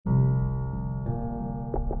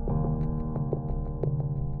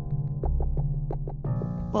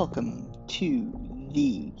Welcome to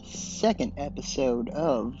the second episode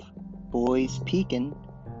of Boys Peekin'.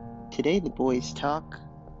 Today the boys talk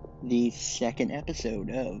the second episode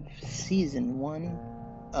of Season 1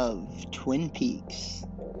 of Twin Peaks.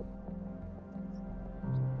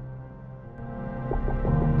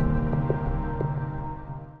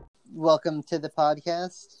 Welcome to the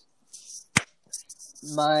podcast.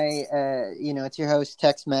 It's your host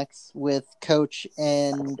Tex-Mex with Coach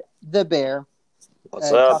and the Bear.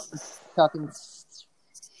 What's up? Talking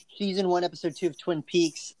Season 1, Episode 2 of Twin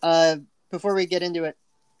Peaks. Before we get into it,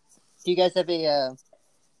 do you guys have a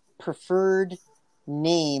preferred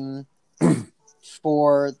name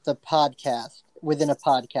for the podcast, within a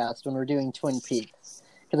podcast, when we're doing Twin Peaks?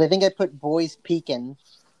 Because I think I put Boys Peekin'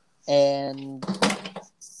 and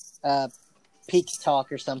Peaks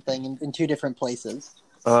Talk or something in two different places.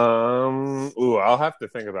 I'll have to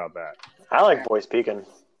think about that. I like Boys Peekin'.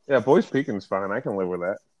 Yeah, Boys Peekin's fine. I can live with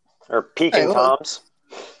that. Or Peekin' Toms.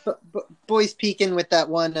 Boys Peekin' with that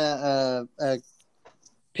one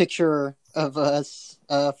picture of us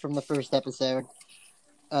from the first episode.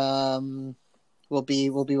 Will be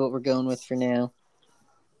what we're going with for now.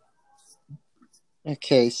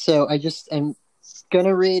 Okay, so I'm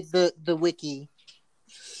gonna read the wiki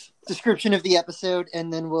description of the episode,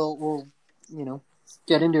 and then we'll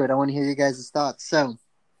get into it. I want to hear you guys' thoughts. So,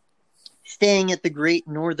 staying at the Great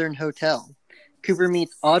Northern Hotel, Cooper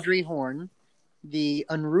meets Audrey Horne, the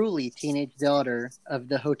unruly teenage daughter of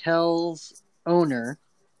the hotel's owner,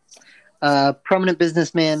 prominent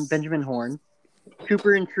businessman Benjamin Horne.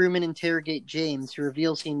 Cooper and Truman interrogate James, who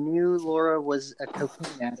reveals he knew Laura was a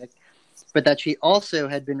cocaine addict, but that she also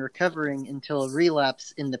had been recovering until a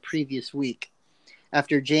relapse in the previous week.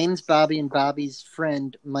 After James, Bobby, and Bobby's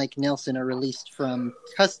friend Mike Nelson are released from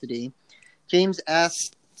custody, James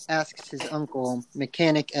asks his uncle,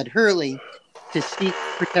 mechanic Ed Hurley, to seek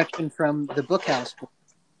protection from the Bookhouse.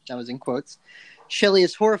 That was in quotes. Shelley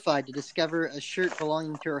is horrified to discover a shirt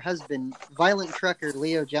belonging to her husband, violent trucker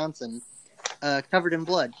Leo Johnson, covered in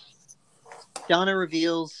blood. Donna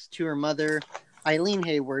reveals to her mother, Eileen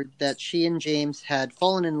Hayward, that she and James had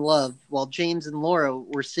fallen in love while James and Laura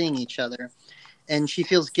were seeing each other, and she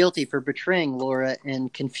feels guilty for betraying Laura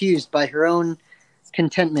and confused by her own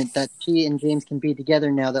contentment that she and James can be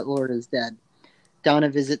together now that Laura is dead. Donna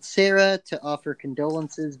visits Sarah to offer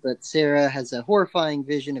condolences, but Sarah has a horrifying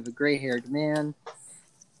vision of a gray-haired man.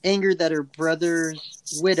 Angered that her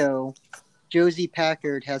brother's widow, Josie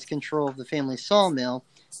Packard, has control of the family sawmill,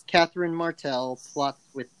 Catherine Martell plots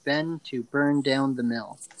with Ben to burn down the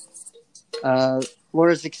mill.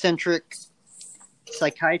 Laura's eccentric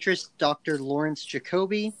psychiatrist, Dr. Lawrence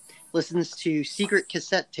Jacoby, listens to secret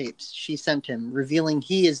cassette tapes she sent him, revealing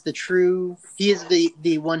he is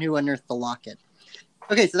the one who unearthed the locket.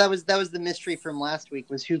 Okay, so that was the mystery from last week,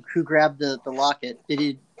 was who grabbed the locket.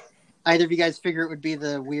 Did either of you guys figure it would be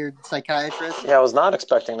the weird psychiatrist? Yeah, I was not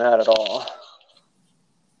expecting that at all.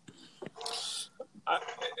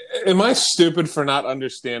 Am I stupid for not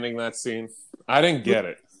understanding that scene? I didn't get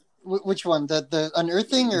it. Which one? The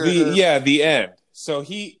unearthing or the end. So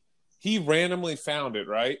he randomly found it,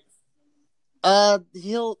 right?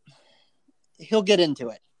 He'll get into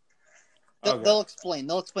it. Okay. They'll explain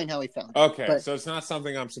how he found it. Okay, so it's not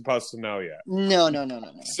something I'm supposed to know yet. No.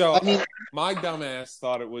 So my dumbass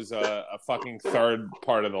thought it was a fucking third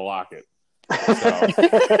part of the locket.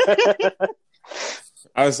 So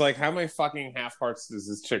I was like, how many fucking half hearts does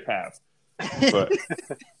this chick have? But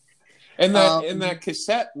and that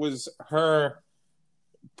cassette was her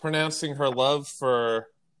pronouncing her love for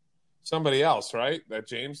somebody else, right? That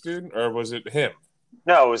James dude? Or was it him?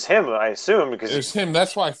 No, it was him, I assume, because it was him.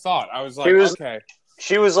 That's why I thought. I was like, okay.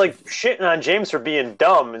 She was like shitting on James for being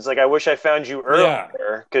dumb. It's like, I wish I found you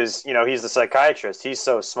earlier, because he's the psychiatrist. He's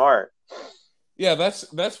so smart. Yeah,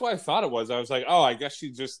 that's why I thought it was. I was like, oh, I guess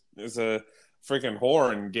she just is a freaking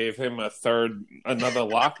whore and gave him another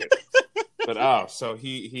locket. But so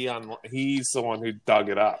he's the one who dug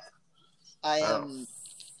it up.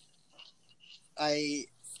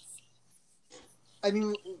 I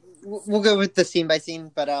mean, we'll go with the scene by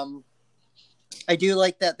scene, but I do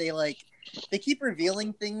like that they keep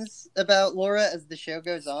revealing things about Laura as the show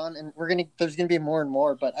goes on, and there's gonna be more and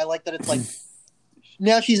more. But I like that it's like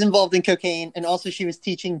now she's involved in cocaine, and also she was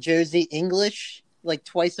teaching Josie English like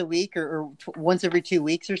twice a week or once every 2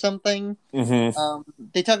 weeks or something. Mm-hmm.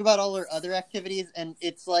 They talk about all her other activities, and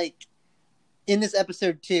it's like in this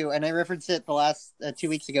episode too, and I referenced it the last 2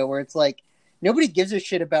 weeks ago, where it's like, nobody gives a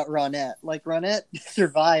shit about Ronette. Like, Ronette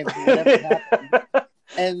survived whatever happened.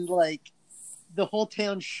 And, like, the whole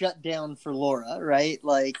town shut down for Laura, right?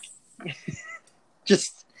 Like,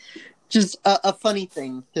 just Just a funny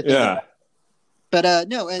thing to think about. But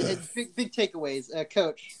no, big takeaways,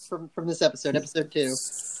 Coach, from this episode 2.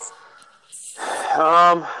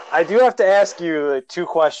 I do have to ask you 2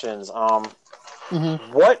 questions.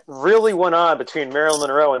 What really went on between Marilyn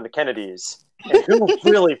Monroe and the Kennedys? And who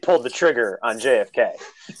really pulled the trigger on JFK?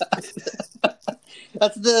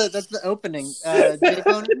 That's the opening.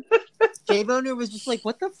 Jay Boner was just like,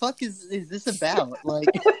 "What the fuck is this about?" Like,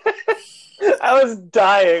 I was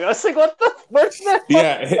dying. I was like, "What the? Where's that?"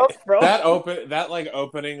 Yeah, that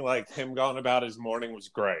opening, like him going about his morning, was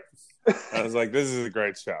great. I was like, "This is a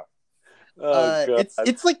great show."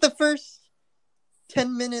 It's like the first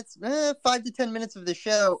 10 minutes, 5 to 10 minutes of the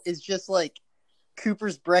show is just like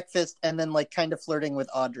Cooper's breakfast and then like kind of flirting with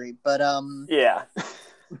Audrey. But yeah.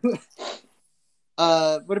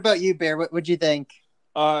 What about you, Bear? What'd you think?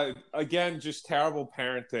 Again, just terrible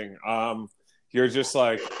parenting. You're just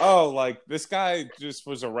like, oh, like this guy just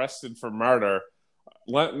was arrested for murder.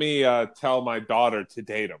 Let me tell my daughter to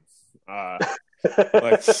date him.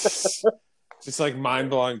 Like, just like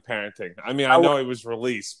mind-blowing parenting. I mean, I know it was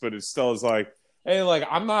released, but it still is like, hey, like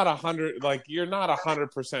I'm not 100. Like you're not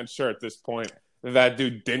 100% sure at this point that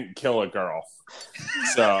dude didn't kill a girl.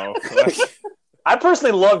 So, like, I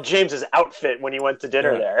personally loved James's outfit when he went to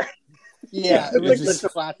dinner there. Yeah, it was just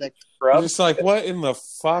classic. Just like, what in the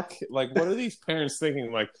fuck? Like, what are these parents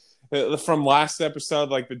thinking? Like, from last episode,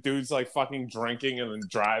 like the dude's like fucking drinking and then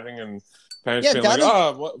driving, and parents being like,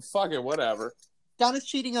 oh, fuck it, whatever. Donna's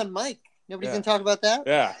cheating on Mike. Nobody's gonna talk about that.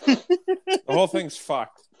 Yeah, the whole thing's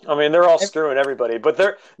fucked. I mean, they're all screwing everybody, but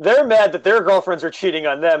they're mad that their girlfriends are cheating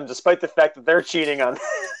on them, despite the fact that they're cheating on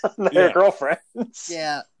their girlfriends.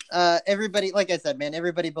 Yeah. Everybody, like I said, man,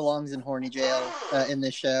 everybody belongs in horny jail in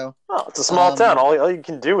this show. Oh, it's a small town. All you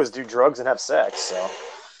can do is do drugs and have sex. So,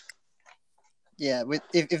 yeah.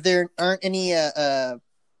 If there aren't any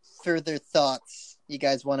further thoughts you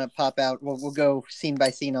guys want to pop out, we'll go scene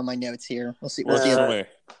by scene on my notes here. We'll see.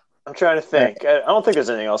 I'm trying to think. I don't think there's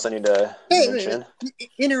anything else I need to mention.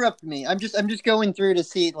 Interrupt me. I'm just going through to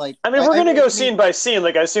see like. I mean, we're gonna go scene by scene.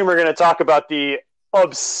 Like, I assume we're gonna talk about the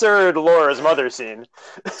absurd Laura's mother scene.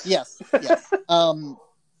 Yes. So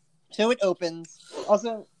it opens.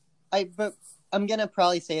 Also, but I'm gonna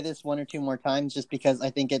probably say this 1 or 2 more times just because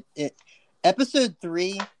I think it episode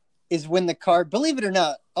 3 is when the card. Believe it or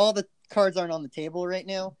not, all the cards aren't on the table right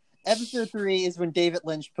now. Episode 3 is when David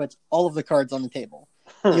Lynch puts all of the cards on the table.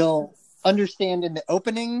 You'll understand in the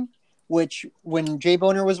opening, which when Jay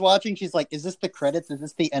Boner was watching, she's like, "Is this the credits? Is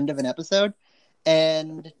this the end of an episode?"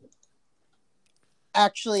 And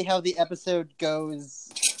actually, how the episode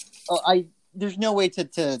goes, there's no way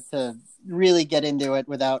to really get into it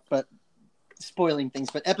without spoiling things.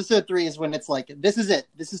 But episode 3 is when it's like, this is it.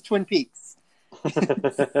 This is Twin Peaks.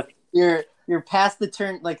 You're past the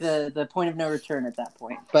turn, like the point of no return at that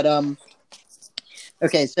point. But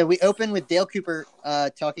okay, so we open with Dale Cooper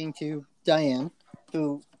talking to Diane,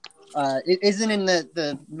 who isn't in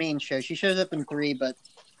the main show. She shows up in 3, but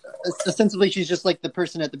ostensibly she's just like the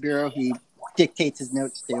person at the bureau he dictates his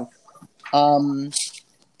notes to.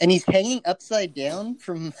 And he's hanging upside down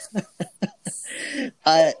from...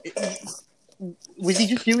 was he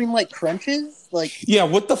just doing like crunches? Like, yeah,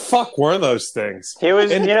 what the fuck were those things? He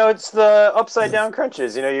was, it's the upside down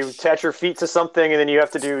crunches. You attach your feet to something, and then you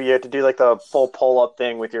have to do like the full pull up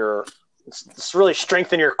thing with your. It's really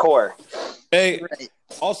strengthen your core. Right.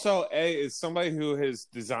 Also, is somebody who has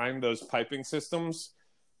designed those piping systems.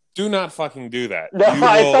 Do not fucking do that. No,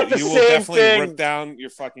 you will definitely rip down your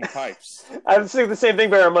fucking pipes. I was thinking the same thing,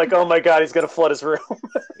 but I'm like, oh my god, he's gonna flood his room.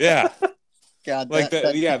 Yeah. God, like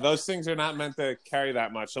those things are not meant to carry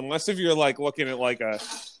that much, unless if you're like looking at like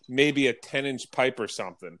maybe a 10-inch pipe or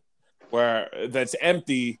something, where that's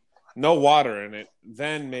empty, no water in it.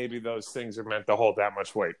 Then maybe those things are meant to hold that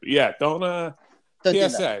much weight. But yeah, don't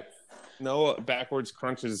PSA. No backwards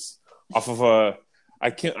crunches off of a. I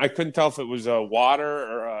couldn't tell if it was a water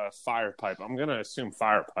or a fire pipe. I'm gonna assume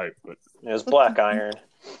fire pipe, but it was black iron.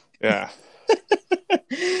 Yeah.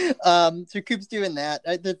 So Coop's doing that.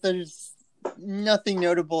 There's nothing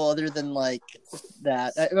notable other than like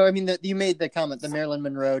that. I mean, you made the comment, the Marilyn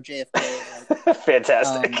Monroe JFK. Like,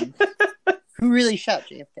 fantastic. Who really shot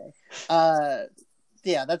JFK?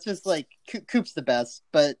 Yeah, that's just like Coop's the best.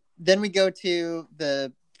 But then we go to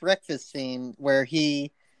the breakfast scene where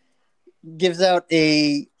he gives out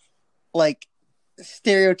a like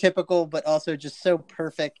stereotypical, but also just so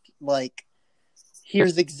perfect. Like,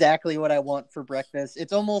 here's exactly what I want for breakfast.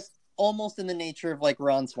 It's almost in the nature of like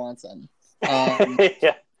Ron Swanson.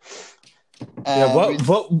 Yeah.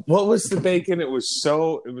 What was the bacon? It was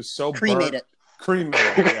so cremated.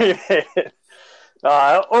 Cremated. Yeah.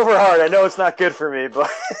 Over hard. I know it's not good for me, but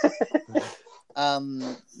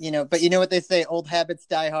but you know what they say: old habits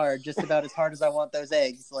die hard. Just about as hard as I want those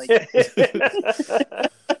eggs. Like,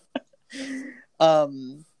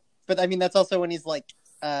 but I mean, that's also when he's like,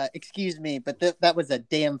 "Excuse me, but that was a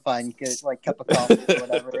damn fine good cup of coffee or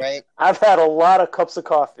whatever, right?" I've had a lot of cups of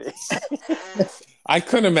coffee. I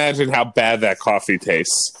couldn't imagine how bad that coffee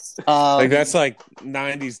tastes. That's like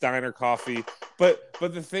 90s diner coffee. But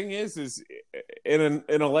the thing is in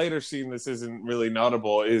a later scene, this isn't really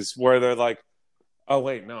notable, is where they're like, oh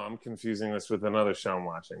wait, no, I'm confusing this with another show I'm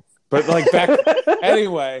watching. But like back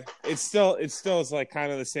anyway, it still is like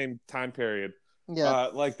kind of the same time period. Yeah.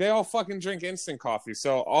 Like they all fucking drink instant coffee,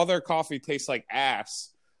 so all their coffee tastes like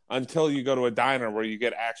ass until you go to a diner where you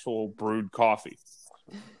get actual brewed coffee.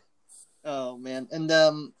 Oh man, and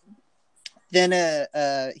then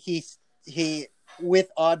he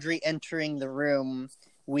with Audrey entering the room,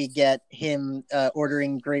 we get him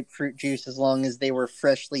ordering grapefruit juice as long as they were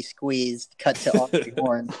freshly squeezed. Cut to Audrey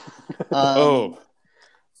Horne.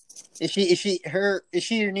 Is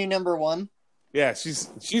she your new number one? Yeah,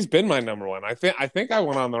 she's been my number one. I think I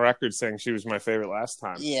went on the record saying she was my favorite last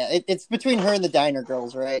time. Yeah, it's between her and the Diner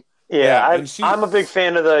Girls, right? Yeah, I'm a big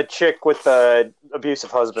fan of the chick with the abusive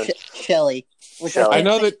husband, Shelly. I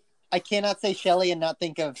know that I cannot say Shelly and not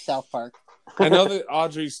think of South Park. I know that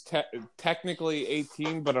Audrey's technically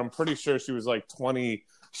 18, but I'm pretty sure she was like 20.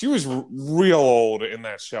 She was real old in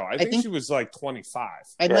that show. I think she was like 25.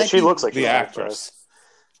 She looks like the actress.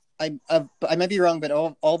 I might be wrong, but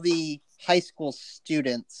all the high school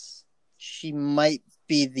students, she might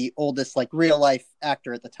be the oldest real life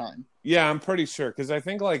actor at the time. Yeah, I'm pretty sure because I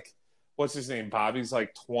think what's his name? Bobby's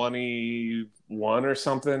like 21 or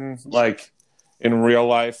something, like in real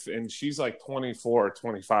life, and she's like 24 or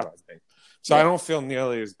 25, I think. So I don't feel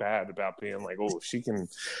nearly as bad about being like, oh,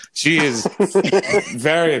 she is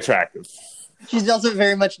very attractive. She's also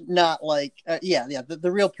very much not like,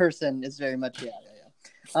 the real person is very much,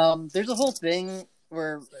 there's a whole thing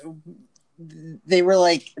where they were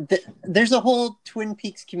like, there's a whole Twin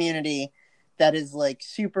Peaks community that is like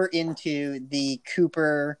super into the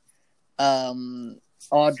Cooper,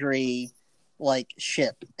 Audrey,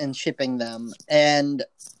 ship and shipping them. And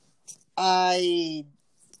I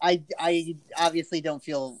obviously don't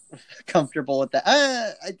feel comfortable with that.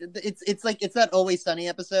 It's that Always Sunny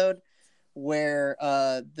episode where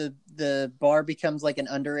the bar becomes like an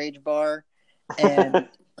underage bar, and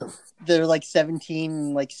they're like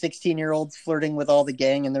 17, 16-year-olds flirting with all the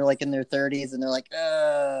gang, and they're like in their 30s, and they're like,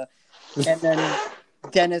 and then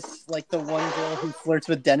Dennis, like the one girl who flirts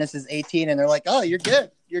with Dennis, is 18, and they're like, oh, you're good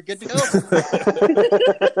to go.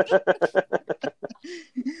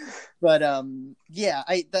 But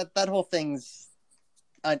that whole thing's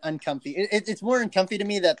uncomfy. It's more uncomfy to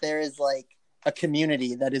me that there is like a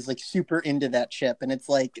community that is like super into that ship, and it's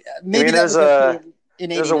like maybe there's a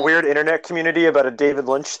weird internet community about a David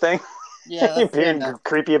Lynch thing. Yeah, being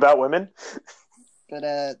creepy about women.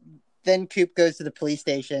 But then Coop goes to the police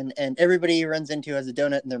station, and everybody he runs into has a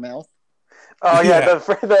donut in their mouth. Oh yeah,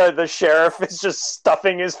 the sheriff is just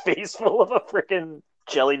stuffing his face full of a freaking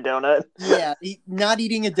jelly donut. Yeah, not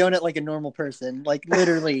eating a donut like a normal person, like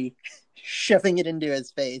literally shoving it into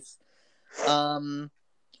his face.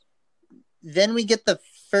 Then we get the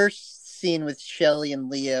first scene with Shelly and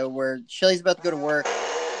Leo, where Shelly's about to go to work,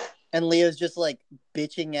 and Leo's just like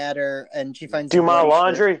bitching at her, and she finds do my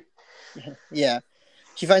laundry. Yeah,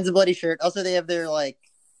 she finds a bloody shirt. Also, they have their like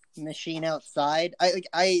machine outside.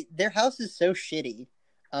 Their house is so shitty.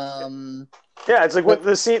 Yeah, it's like with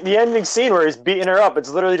the ending scene where he's beating her up. It's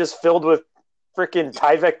literally just filled with freaking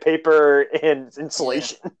Tyvek paper and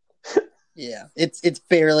insulation. Yeah, it's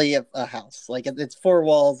barely a house. Like it's 4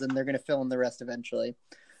 walls, and they're gonna fill in the rest eventually.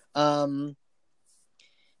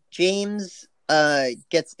 James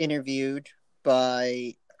gets interviewed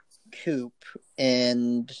by Coop,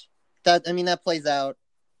 and that plays out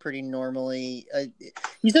pretty normally.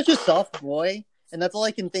 He's such a soft boy. And that's all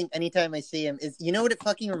I can think anytime I see him is, you know what it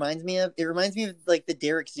fucking reminds me of? It reminds me of like the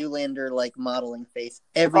Derek Zoolander like modeling face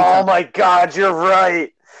every time. Oh my god, you're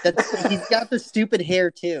right. He's got the stupid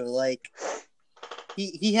hair too. Like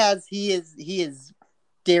he is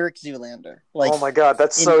Derek Zoolander. Like, oh my god,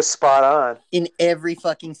 that's so spot on. In every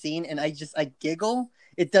fucking scene, and I giggle.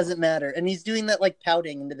 It doesn't matter. And he's doing that like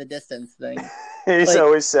pouting into the distance thing. He's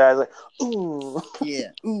always sad, like, ooh.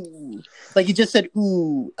 Yeah, ooh. Like he just said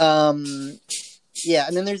ooh. Yeah,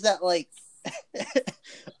 and then there's that like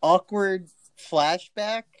awkward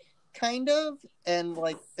flashback kind of, and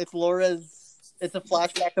like it's a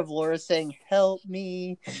flashback of Laura saying help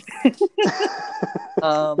me.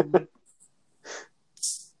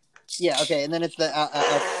 Yeah, okay, and then it's the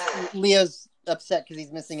Leo's upset because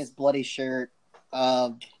he's missing his bloody shirt,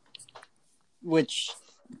 which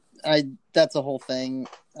that's a whole thing.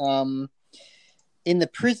 In the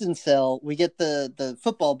prison cell, we get the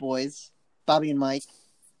football boys, Bobby and Mike,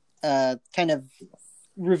 kind of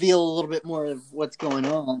reveal a little bit more of what's going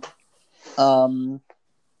on.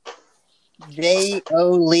 They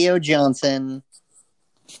owe Leo Johnson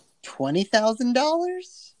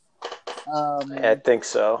 $20,000. I think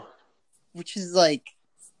so. Which is like,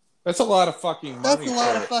 that's a lot of fucking money. That's a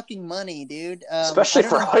lot of fucking money, dude. Especially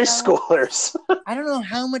for high schoolers. I don't know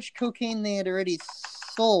how much cocaine they had already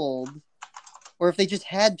sold, or if they just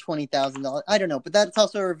had $20,000. I don't know, but that's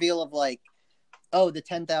also a reveal of like, oh, the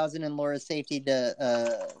 $10,000 in Laura's safety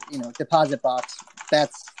deposit box.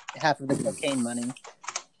 That's half of the cocaine money.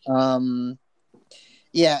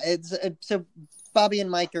 Yeah, so Bobby and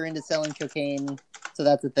Mike are into selling cocaine, so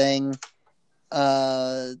that's a thing.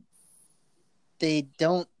 They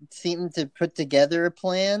don't seem to put together a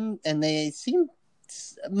plan, and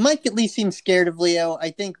Mike at least seems scared of Leo. I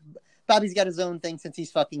think Bobby's got his own thing since he's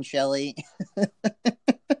fucking Shelly,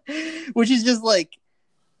 which is just like,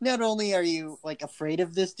 not only are you like afraid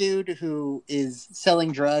of this dude who is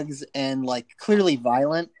selling drugs and like clearly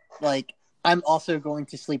violent, like I'm also going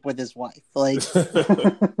to sleep with his wife. Like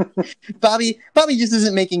Bobby just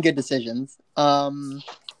isn't making good decisions. Then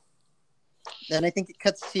I think it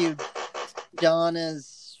cuts to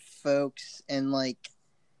Donna's folks, and like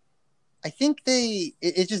I think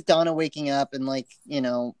it's just Donna waking up, and like, you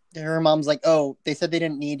know, her mom's like, oh, they said they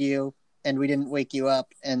didn't need you and we didn't wake you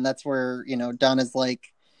up, and that's where, you know, Donna's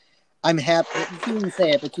like, I'm happy. She didn't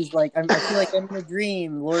say it, but she's like, I feel like I'm in a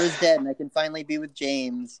dream. Laura's dead, and I can finally be with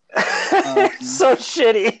James. So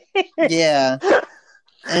shitty. Yeah.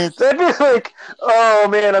 That'd be like, oh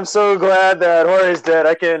man, I'm so glad that Jorge's dead.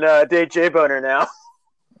 I can date J-Boner now.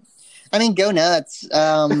 I mean, go nuts.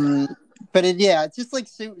 But it's just like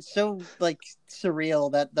so like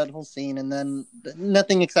surreal, that whole scene, and then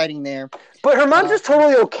nothing exciting there. But her mom's just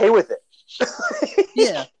totally okay with it.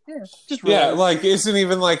 Yeah, just yeah, like isn't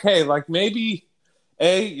even like, hey, like maybe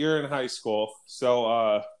you're in high school,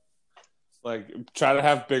 so like try to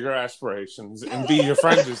have bigger aspirations, and B, your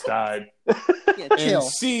friend just died, yeah, and chill.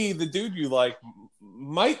 C, the dude you like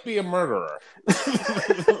might be a murderer.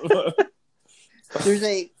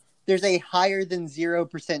 There's a higher than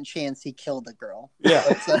 0% chance he killed a girl.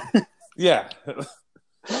 Yeah, yeah.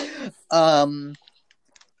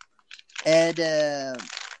 Ed,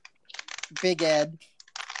 Big Ed,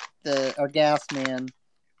 our gas man,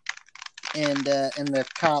 and the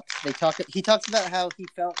cops. He talks about how he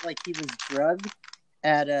felt like he was drugged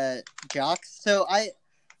at Jocks. So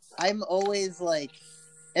I'm always like,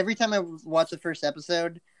 every time I watch the first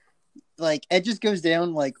episode, like Ed just goes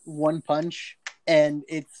down like one punch, and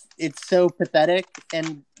it's so pathetic.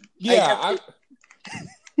 And yeah,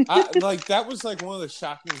 I like that was like one of the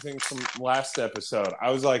shocking things from last episode.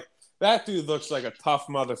 I was like, that dude looks like a tough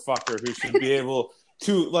motherfucker who should be able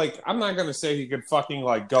to, like, I'm not going to say he could fucking,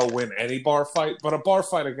 like, go win any bar fight, but a bar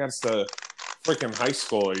fight against a freaking high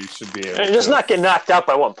schooler, you should be able to. Just not get knocked out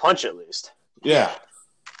by one punch, at least. Yeah.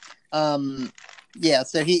 Yeah,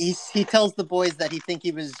 so he tells the boys that he think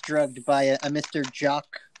he was drugged by a Mr.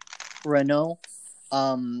 Jacques Renault.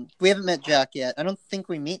 We haven't met Jacques yet. I don't think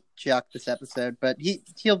we meet Jacques this episode, but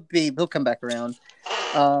he'll come back around.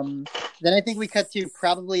 Then I think we cut to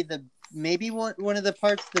probably maybe one of the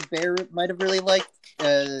parts the bear might have really liked.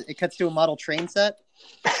 It cuts to a model train set.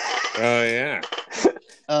 Oh yeah.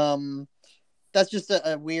 That's just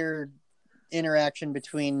a weird interaction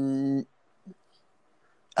between.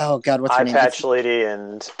 Oh God, what's her name? Eye patch lady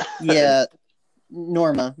and yeah,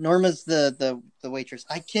 Norma. Norma's the waitress.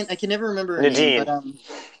 I can never remember her name, but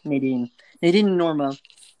Nadine and Norma.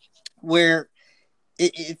 Where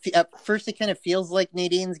at first it kind of feels like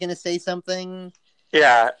Nadine's gonna say something.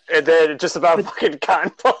 Yeah, and then just about fucking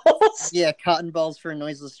cotton balls. Yeah, cotton balls for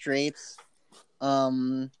Noiseless Straits.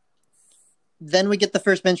 Then we get the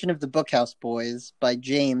first mention of the Bookhouse Boys by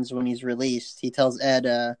James when he's released. He tells Ed,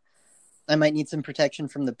 I might need some protection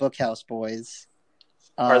from the Bookhouse Boys.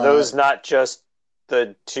 Are those not just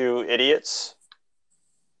the two idiots?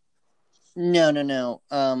 No.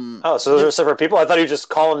 So those are separate people? I thought he was just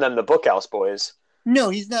calling them the Bookhouse Boys.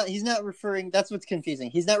 No, he's not referring. That's what's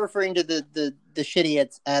confusing. He's not referring to the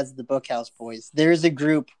shitiots as the Bookhouse Boys. There's a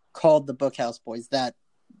group called the Bookhouse Boys that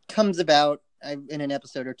comes about in an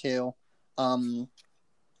episode or two.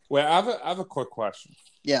 Wait, I have a quick question.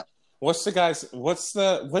 Yeah. What's the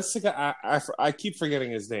guy? I keep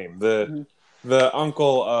forgetting his name. The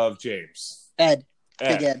uncle of James. Ed.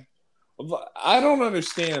 Big Ed. I don't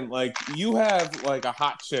understand. Like, you have like a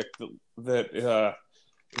hot chick that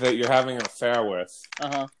you're having an affair with,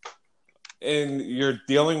 and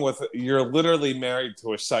you're literally married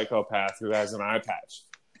to a psychopath who has an eye patch.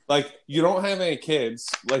 Like, you don't have any kids.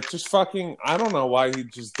 Like, just fucking. I don't know why he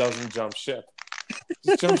just doesn't jump ship.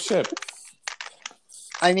 Just jump ship.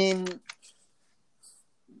 I mean,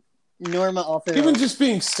 Norma also even just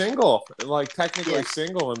being single, like technically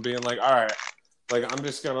single, and being like, all right, like I'm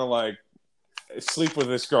just gonna like sleep with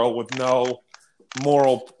this girl with no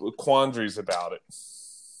moral quandaries about it.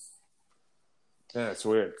 Yeah, it's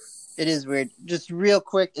weird. It is weird. Just real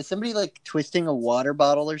quick, is somebody like twisting a water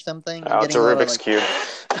bottle or something? Oh, it's a Rubik's Cube.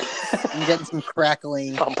 I'm getting some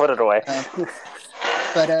crackling. I'll put it away.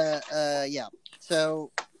 Yeah.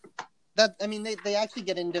 So that, I mean, they actually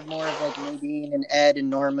get into more of like Nadine and Ed and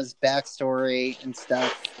Norma's backstory and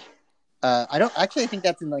stuff. I think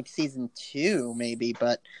that's in like season 2 maybe,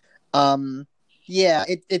 but yeah,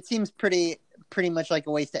 it seems pretty much like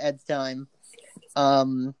a waste of Ed's time.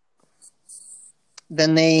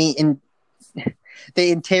 Then they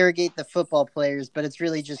interrogate the football players, but it's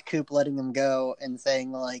really just Coop letting them go and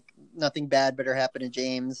saying like nothing bad better happen to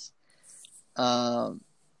James.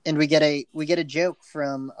 And we get a joke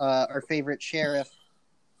from our favorite sheriff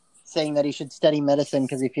saying that he should study medicine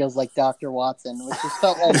because he feels like Dr. Watson, which just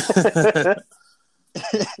felt like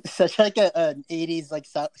such like an 80s like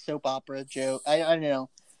soap opera joke. I don't know.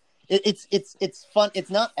 It's fun. It's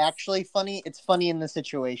not actually funny. It's funny in the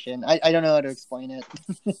situation. I don't know how to explain it.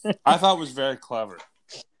 I thought it was very clever.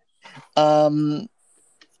 Yeah.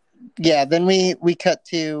 Then we cut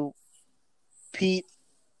to Pete,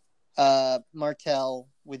 Martell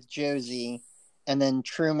with Josie, and then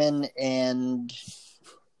Truman and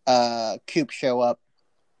Coop show up,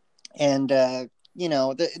 and they're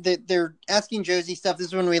asking Josie stuff. This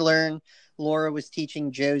is when we learn Laura was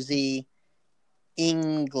teaching Josie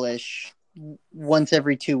English once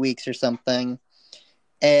every 2 weeks or something,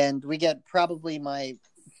 and we get probably my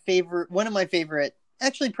favorite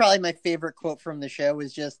quote from the show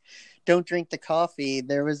was just, "Don't drink the coffee,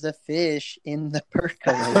 there was a fish in the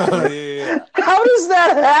percolator." Yeah. How does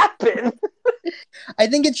that happen? I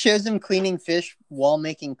think it shows him cleaning fish while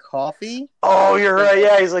making coffee. Oh, you're right.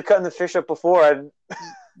 Yeah, he's like cutting the fish up before.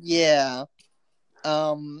 Yeah.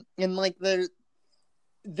 And like there's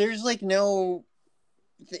like no,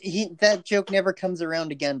 that joke never comes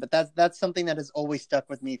around again, but that's something that has always stuck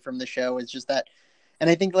with me from the show, is just that. And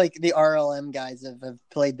I think like the RLM guys have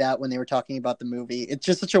played that when they were talking about the movie. It's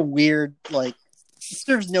just such a weird, like, it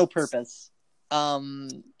serves no purpose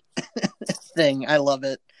thing. I love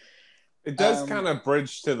it. It does kind of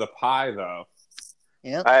bridge to the pie, though.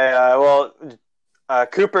 Yeah.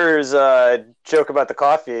 Cooper's joke about the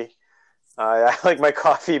coffee. I like my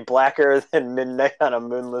coffee blacker than midnight on a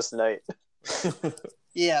moonless night.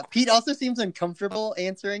 Yeah, Pete also seems uncomfortable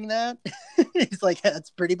answering that. He's like, "That's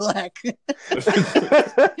pretty black."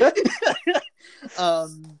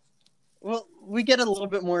 Well, we get a little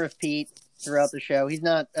bit more of Pete throughout the show. He's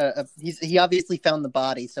not. He obviously found the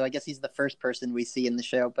body, so I guess he's the first person we see in the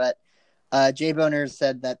show. But Jay Boner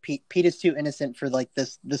said that Pete is too innocent for like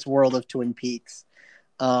this world of Twin Peaks.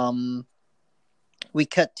 We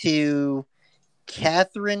cut to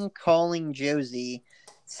Catherine calling Josie,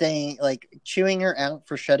 saying, like, chewing her out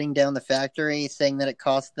for shutting down the factory, saying that it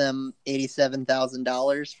cost them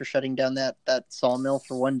 $87,000 for shutting down that sawmill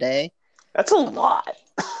for one day. That's a lot.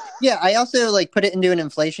 Yeah, I also like put it into an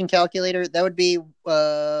inflation calculator. That would be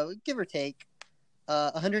give or take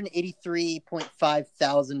 $183.5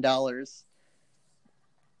 thousand.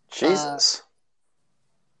 Jesus.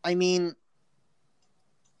 I mean,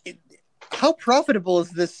 how profitable is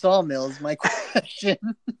this sawmill is my question.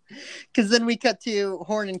 Because then we cut to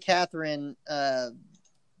Horn and Catherine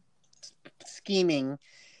scheming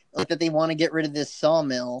like that they want to get rid of this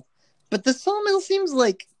sawmill, but the sawmill seems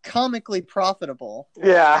like comically profitable.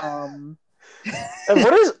 Yeah. And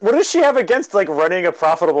what does she have against like running a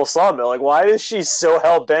profitable sawmill? Like, why is she so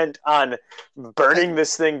hell bent on burning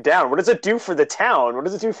this thing down? What does it do for the town? What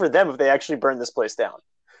does it do for them if they actually burn this place down?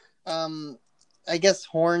 I guess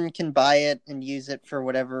Horn can buy it and use it for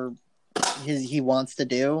whatever he wants to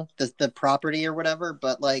do, the property or whatever.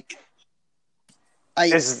 But like,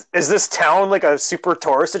 is this town like a super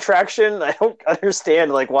tourist attraction? I don't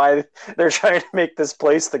understand like why they're trying to make this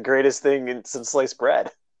place the greatest thing since sliced bread.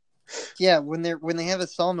 Yeah, when they have a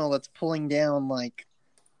sawmill that's pulling down like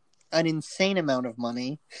an insane amount of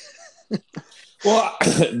money. Well,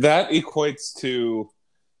 that equates to,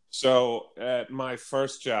 so at my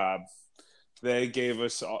first job, they gave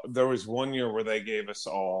us, there was 1 year where they gave us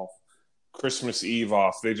all Christmas Eve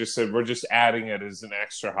off. They just said we're just adding it as an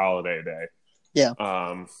extra holiday day. Yeah.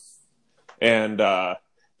 And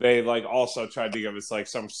they like also tried to give us like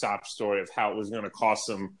some sob story of how it was going to cost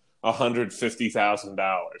them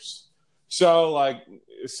 $150,000. So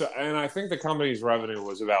and I think the company's revenue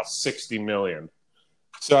was about $60 million.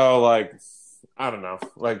 So like, I don't know,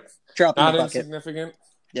 like Drop in not the bucket. insignificant.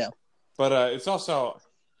 Yeah. But it's also,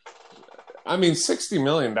 I mean, $60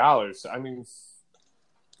 million. I mean,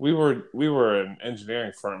 we were an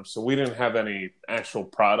engineering firm, so we didn't have any actual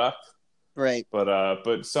product. Right.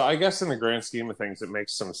 But so I guess in the grand scheme of things, it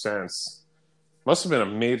makes some sense. Must have been a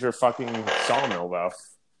major fucking sawmill, though.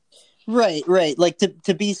 Right. Like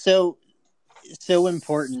to be so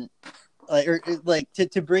important, like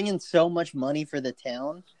to bring in so much money for the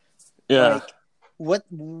town. Yeah. Like,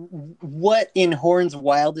 what in Horn's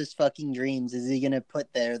wildest fucking dreams is he gonna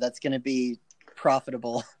put there that's gonna be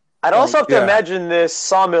profitable? I'd also have to imagine this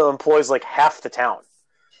sawmill employs like half the town.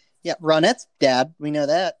 Yeah, Ronette's dad. We know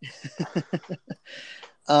that.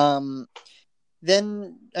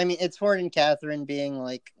 Then, I mean, it's Horn and Catherine being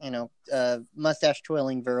like, mustache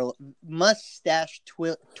twirling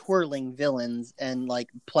villains and like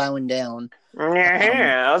plowing down.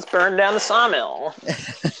 Yeah, let's burn down the sawmill.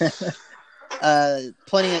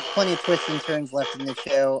 Plenty of twists and turns left in the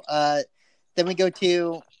show. Then we go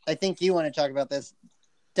to, I think you want to talk about this,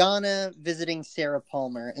 Donna visiting Sarah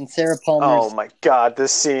Palmer, and Sarah Palmer. Oh my god,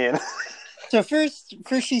 this scene. So first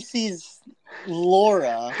she sees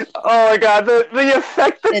Laura. Oh my god, the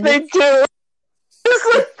effect that they do.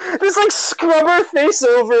 This like scrub her face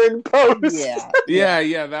over in post.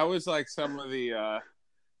 Yeah. That was like some of the.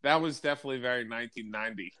 That was definitely very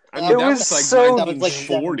 1990. I mean, that was like so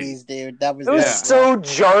 1940, 70s, dude. That was so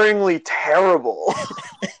jarringly terrible.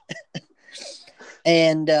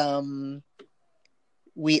 And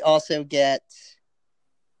we also get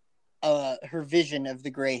her vision of the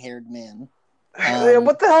gray-haired man.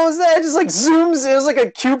 What the hell is that? It just like zooms in. It was like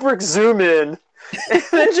a Kubrick zoom in. And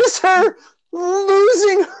then just her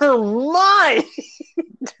losing her mind.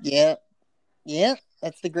 Yeah,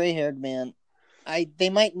 that's the gray-haired man. They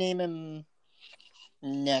might name him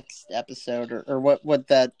next episode or what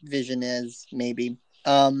that vision is, maybe.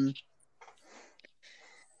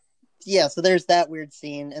 Yeah, so there's that weird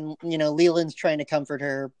scene, and Leland's trying to comfort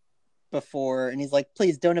her before, and he's like,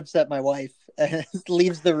 "Please don't upset my wife." And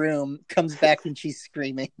leaves the room, comes back, and she's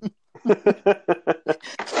screaming.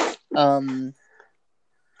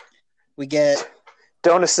 We get,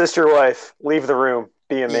 "Don't assist your wife. Leave the room.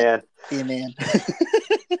 Be a man. Be a man.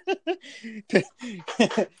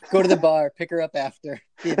 Go to the bar. Pick her up after.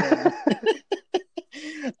 Be a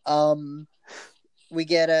man." We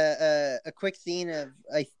get a quick scene of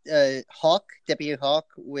Hawk, Deputy Hawk,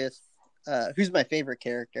 with who's my favorite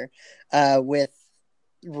character, with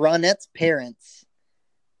Ronette's parents.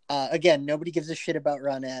 Again, nobody gives a shit about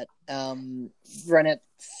Ronette. Ronette's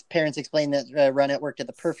parents explain that Ronette worked at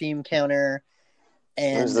the perfume counter,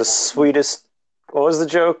 and it was the sweetest. What was the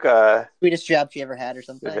joke? Sweetest job she ever had, or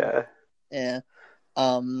something. Yeah.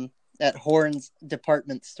 At Horn's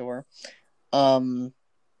department store.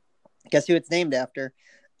 Guess who it's named after?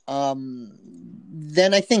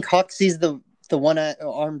 Then I think Hawk sees the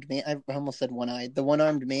one-armed man. I almost said one-eyed. The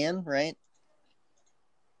one-armed man, right?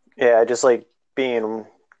 Yeah, just like being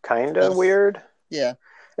kind of weird. Yeah.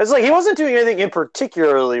 It's like he wasn't doing anything in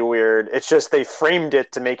particularly weird. It's just they framed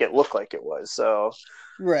it to make it look like it was. So.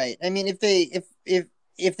 Right. I mean, if the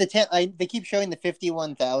town, they keep showing the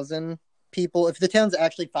 51,000 people. If the town's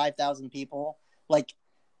actually 5,000 people, like,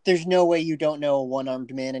 there's no way you don't know a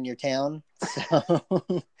one-armed man in your town. So,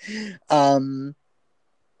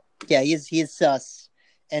 yeah, he is sus,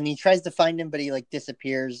 and he tries to find him, but he like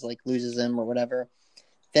disappears, like loses him or whatever.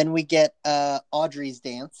 Then we get Audrey's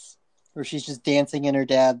dance, where she's just dancing in her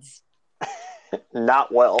dad's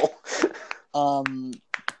not well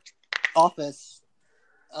office,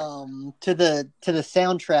 to the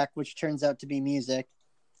soundtrack, which turns out to be music.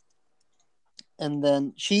 And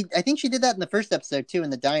then I think she did that in the first episode too, in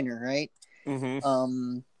the diner, right?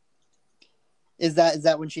 Mm-hmm. Is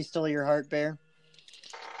that when she stole your heart, Bear?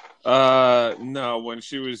 No, when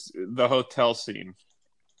she was the hotel scene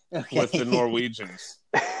with the Norwegians.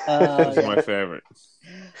 That was my favorite.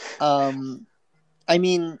 I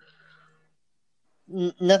mean,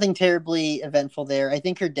 nothing terribly eventful there. I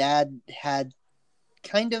think her dad had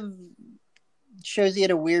kind of shows he had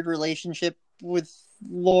a weird relationship with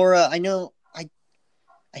Laura.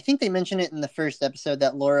 I think they mentioned it in the first episode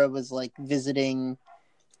that Laura was like visiting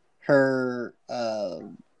her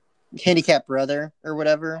handicapped brother or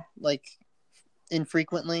whatever, like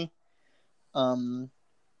infrequently.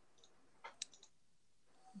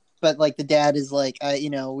 but like the dad is like,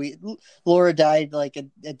 Laura died like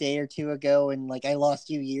a day or two ago, and like I lost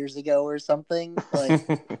you years ago or something. Like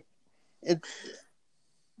it's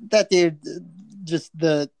that dude, just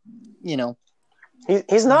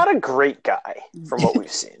he's not a great guy from what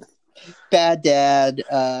we've seen. Bad dad,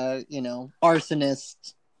 arsonist.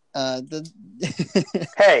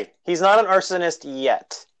 Hey, he's not an arsonist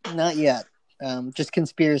yet. Not yet. Just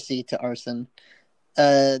conspiracy to arson.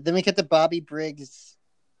 Then we get to Bobby Briggs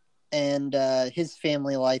and his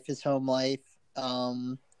family life, his home life.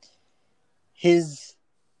 His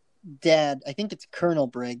dad, I think it's Colonel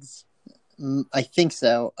Briggs. I think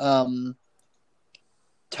so.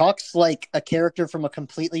 Talks like a character from a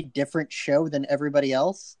completely different show than everybody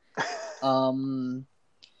else. And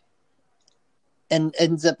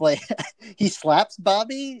ends up like he slaps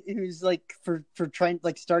Bobby, who's like for trying,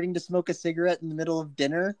 like, starting to smoke a cigarette in the middle of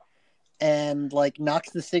dinner, and like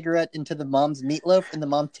knocks the cigarette into the mom's meatloaf, and the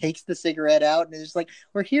mom takes the cigarette out and is just like,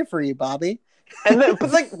 "We're here for you, Bobby." And then,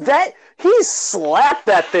 but like that, he slapped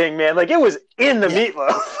that thing, man. Like it was in the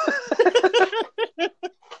meatloaf.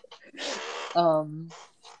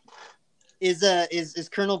 Is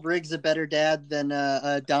Colonel Briggs a better dad than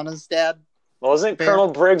Donna's dad? Well, isn't Colonel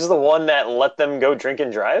Briggs the one that let them go drink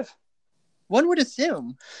and drive? One would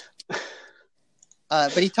assume.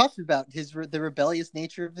 But he talked about the rebellious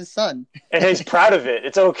nature of his son. And he's proud of it.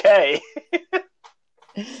 It's okay.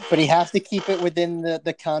 But he has to keep it within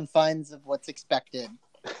the confines of what's expected.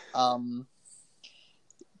 So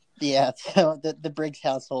the Briggs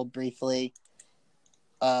household briefly.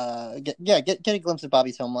 Get a glimpse of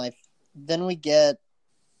Bobby's home life. Then we get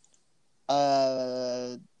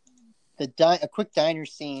a quick diner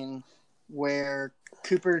scene where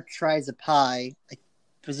Cooper tries a pie.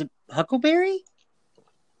 Was it Huckleberry?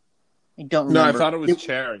 I don't remember. No, I thought it was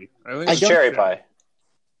cherry. I think it's cherry pie.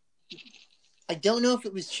 I don't know if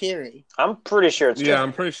it was cherry. I'm pretty sure it's cherry. Yeah,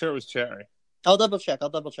 I'm pretty sure it was cherry. I'll double check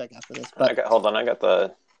after this. But hold on, I got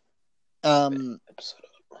the episode up.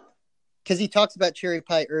 Because he talks about cherry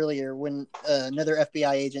pie earlier when another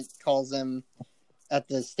FBI agent calls him at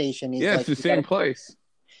the station. He's it's the same place.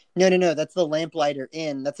 No. That's the Lamplighter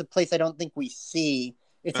Inn. That's a place I don't think we see.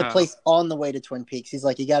 It's a place on the way to Twin Peaks. He's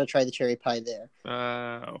like, you got to try the cherry pie there.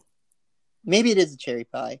 Oh. Maybe it is a cherry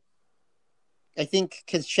pie. I think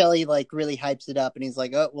because Shelley like really hypes it up, and he's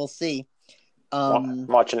like, "Oh, we'll see." I'm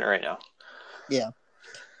watching it right now. Yeah.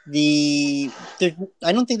 I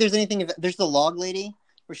don't think there's anything. There's the log lady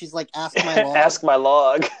where she's like, "Ask my log." Ask my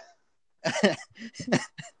log.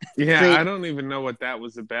 Yeah, I don't even know what that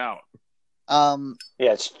was about. Yeah,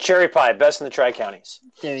 it's cherry pie, best in the Tri-Counties.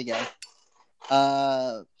 There you go.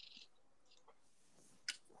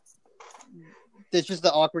 There's just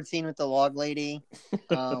the awkward scene with the log lady.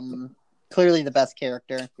 Clearly the best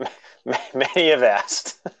character. Many have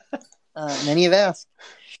asked. Many have asked.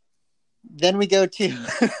 Then we go to...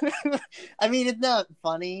 I mean, it's not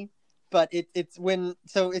funny, but it's when...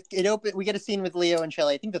 So we get a scene with Leo and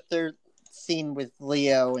Shelley. I think the third scene with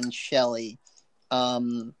Leo and Shelley.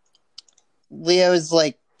 Leo's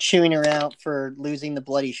like chewing her out for losing the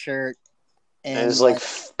bloody shirt. And he's like,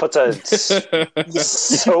 puts a soap.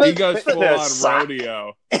 He goes full on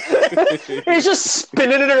rodeo. He's just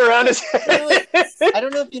spinning it around his head. I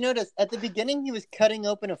don't know if you noticed. At the beginning, he was cutting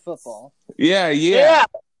open a football. Yeah.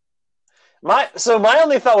 My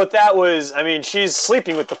only thought with that was, I mean, she's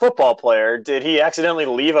sleeping with the football player. Did he accidentally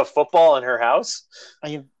leave a football in her house? I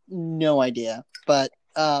have no idea. But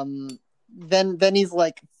then he's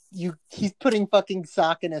like, he's putting fucking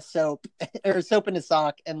sock in a soap, or soap in a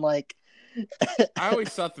sock, and like. I always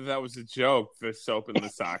thought that was a joke, the soap in the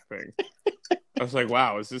sock thing. I was like,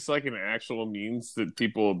 wow, is this like an actual means that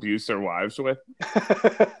people abuse their wives with?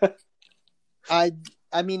 I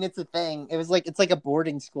mean, it's a thing. It's like a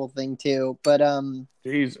boarding school thing too. But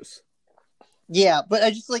Jesus. Yeah, but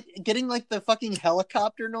I just like getting like the fucking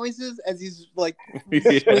helicopter noises as he's like swinging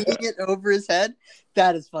it over his head.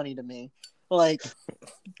 That is funny to me. Like,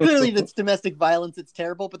 clearly that's domestic violence. It's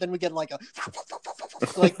terrible. But then we get like a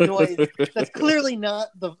like noise that's clearly not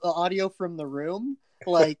the audio from the room.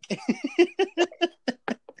 Like,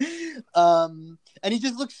 and he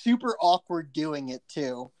just looks super awkward doing it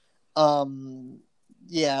too.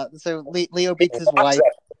 Yeah. So Leo beats his wife.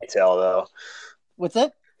 Ponytail though. What's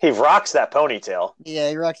up? He rocks that ponytail. Yeah,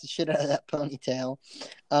 he rocks the shit out of that ponytail.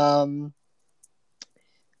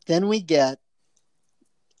 Then we get,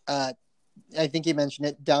 I think you mentioned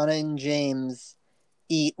it, Donna and James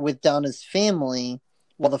eat with Donna's family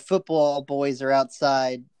while the football boys are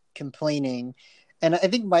outside complaining. And I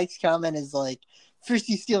think Mike's comment is like, first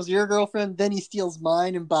he steals your girlfriend, then he steals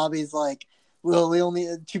mine, and Bobby's like, Well,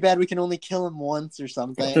 too bad we can only kill him once or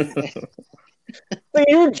something. Like,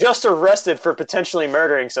 you were just arrested for potentially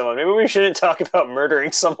murdering someone. Maybe we shouldn't talk about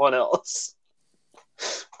murdering someone else.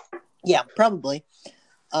 Yeah, probably.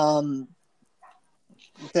 Then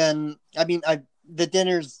the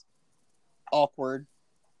dinner's awkward,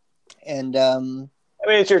 and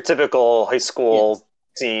it's your typical high school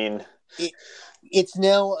scene. It's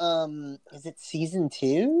now is it season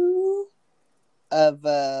 2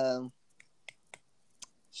 of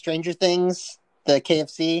Stranger Things, the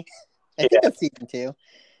KFC? I think that's season 2.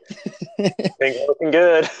 Things are looking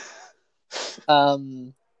good.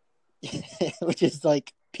 Which is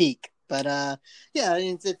like peak. But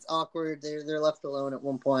it's awkward. They're left alone at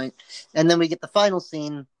one point. And then we get the final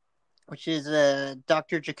scene, which is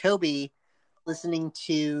Dr. Jacoby listening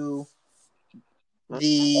to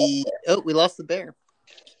we lost the bear.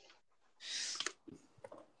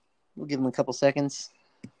 We'll give him a couple seconds.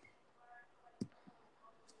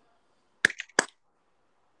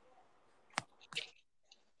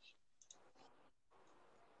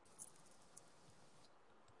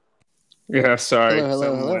 Yeah, sorry.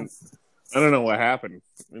 Hello. I don't know what happened.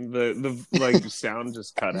 The sound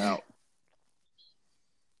just cut out.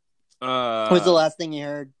 What was the last thing you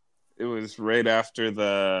heard? It was right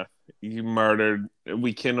after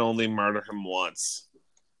we can only murder him once.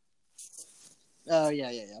 Oh,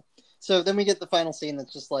 yeah. So then we get the final scene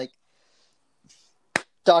that's just like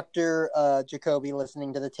Dr. Jacoby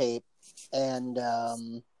listening to the tape and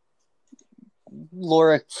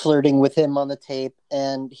Laura flirting with him on the tape,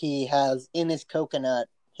 and he has in his coconut,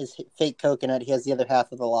 his fake coconut, he has the other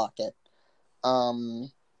half of the locket. So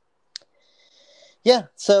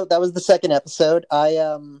that was the second episode.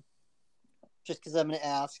 I just because I'm going to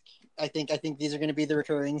ask, I think these are going to be the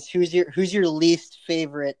recurrings. Who's your least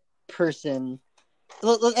favorite person?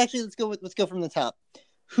 Actually, let's go from the top.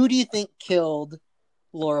 Who do you think killed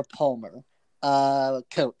Laura Palmer?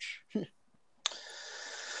 Coach.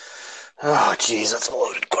 Oh, geez, that's a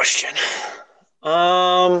loaded question.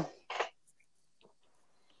 Oh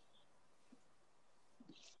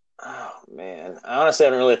man, I honestly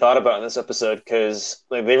haven't really thought about it in this episode because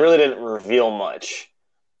they really didn't reveal much.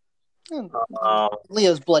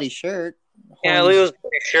 Leo's bloody shirt. Leo's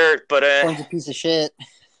bloody shirt, but Horn's a piece of shit.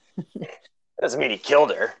 That doesn't mean he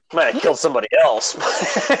killed her. Might have killed somebody else.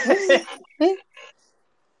 I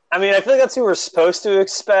feel like that's who we're supposed to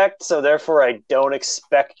expect, so therefore I don't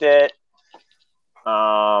expect it.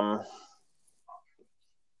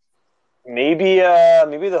 Maybe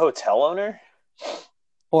the hotel owner.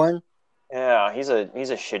 Horn. Yeah, he's a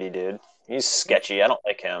shitty dude. He's sketchy. I don't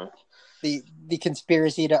like him. The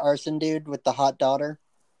conspiracy to arson dude with the hot daughter.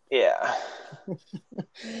 Yeah.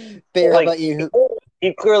 Bear, how about you?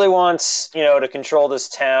 He clearly wants, to control this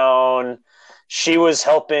town. She was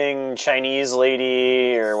helping Chinese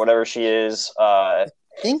lady or whatever she is. I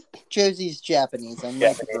think Josie's Japanese. I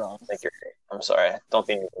might be wrong. I'm sorry. Don't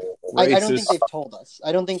think. I don't think they've told us.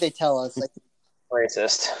 I don't think they tell us.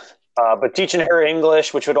 Racist. But teaching her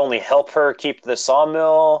English, which would only help her keep the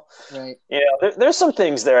sawmill. Right. There's some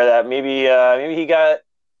things there that maybe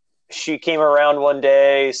she came around one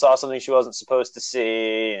day, saw something she wasn't supposed to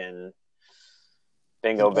see, and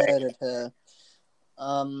bingo bang.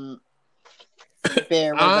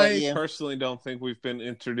 Bear, what about you? I personally don't think we've been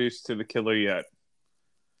introduced to the killer yet.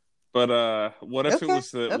 But what if it was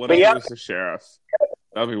the sheriff?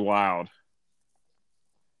 That'd be wild.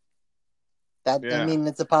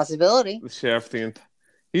 It's a possibility. The sheriff,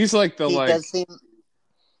 he's like the does seem...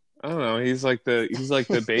 I don't know. He's like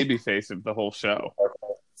the baby face of the whole show.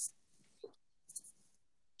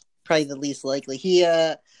 Probably the least likely.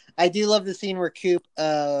 I do love the scene where Coop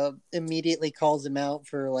immediately calls him out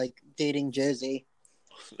for dating Josie.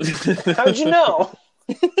 How'd you know?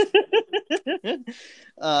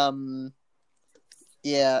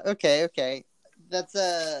 Yeah. Okay. That's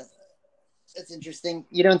interesting.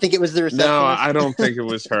 You don't think it was the receptionist? No, I don't think it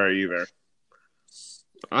was her either.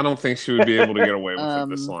 I don't think she would be able to get away with it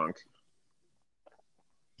this long.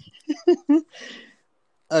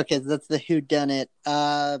 Okay, so that's the whodunit.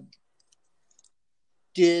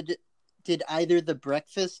 Did either the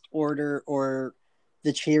breakfast order or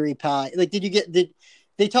the cherry pie? Did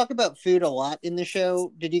they talk about food a lot in the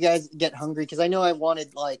show? Did you guys get hungry? Because I know I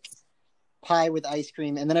wanted pie with ice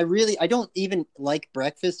cream, and then I don't even like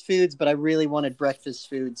breakfast foods, but I really wanted breakfast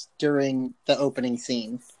foods during the opening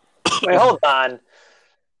scene. Wait, hold on.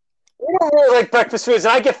 We don't really like breakfast foods,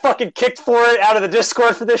 and I get fucking kicked for it out of the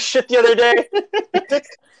Discord for this shit the other day.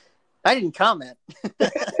 I didn't comment. I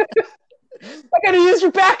gotta use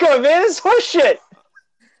your backup, man. This is horseshit.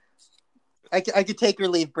 I could take or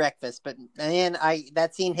leave breakfast, but man,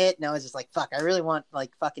 that scene hit, and I was just like, fuck, I really want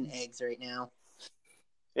like fucking eggs right now.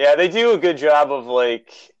 Yeah, they do a good job of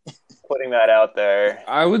like putting that out there.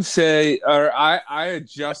 I would say, or I had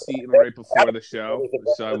just eaten right before the show,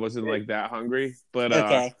 so I wasn't like that hungry. But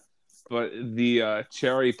Okay. but the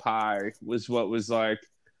cherry pie was what was like,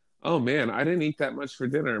 oh man, I didn't eat that much for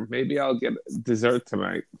dinner. Maybe I'll get dessert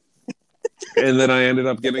tonight. And then I ended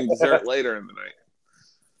up getting dessert later in the night.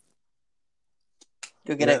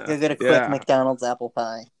 Go get a quick McDonald's apple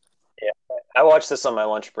pie. Yeah, I watched this on my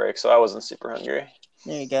lunch break, so I wasn't super hungry.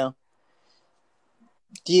 There you go.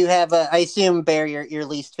 Do you have I assume, Bear, your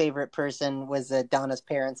least favorite person was Donna's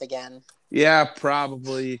parents again? Yeah,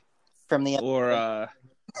 probably. From the or I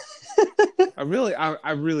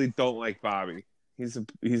really don't like Bobby. He's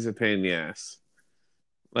a pain in the ass.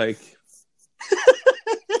 Like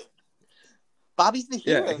Bobby's the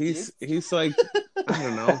hero. Yeah, he's like, I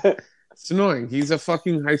don't know. It's annoying. He's a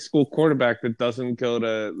fucking high school quarterback that doesn't go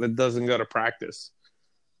to practice.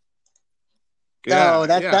 Yeah,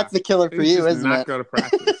 that's the killer for you, isn't not it? Go to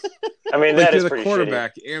practice. I mean, like that is you're pretty the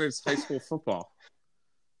quarterback shitty. and it's high school football.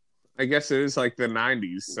 I guess it is like the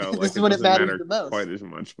 90s, so like this is it when doesn't it matters matter the most. quite as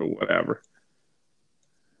much, but whatever.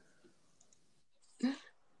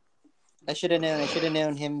 I should have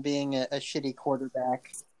known him being a shitty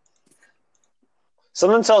quarterback.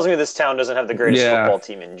 Something tells me this town doesn't have the greatest football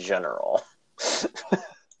team in general.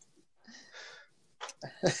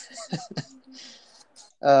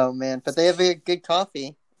 Oh man, but they have a good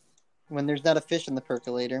coffee when there's not a fish in the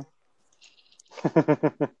percolator.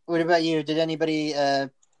 What about you? Did anybody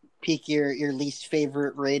pique your least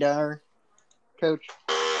favorite radar, Coach?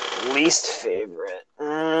 Least favorite?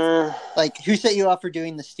 Like, who set you off for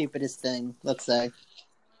doing the stupidest thing, let's say?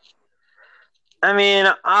 I mean,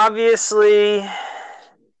 obviously,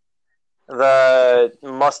 the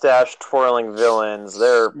mustache twirling villains,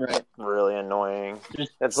 they're really annoying.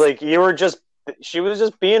 It's like she was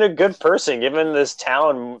just being a good person, given this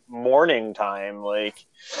town mourning time. Like,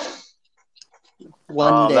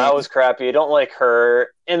 one day. That was crappy. I don't like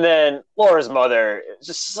her. And then Laura's mother,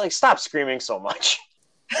 just like, stop screaming so much.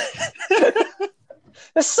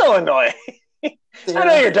 It's so annoying. I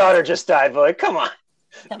know your daughter just died, but like, come on.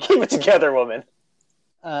 Keep it together, woman.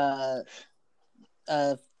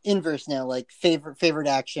 Inverse now, like favorite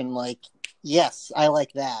action, like, yes, I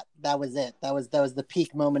like that. That was it. That was the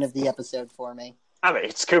peak moment of the episode for me. I mean,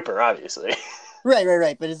 it's Cooper, obviously.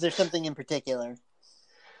 Right. But is there something in particular?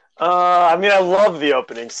 I mean, I love the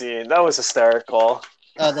opening scene. That was hysterical.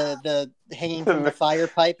 The hanging from the fire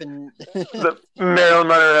pipe and the Marilyn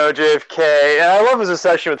Monroe, JFK. And I love his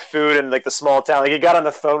obsession with food and like the small town. Like, he got on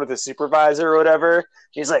the phone with his supervisor or whatever.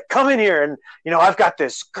 He's like, "Come in here, and I've got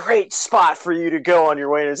this great spot for you to go on your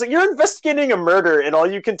way." And it's like, you're investigating a murder, and all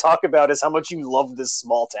you can talk about is how much you love this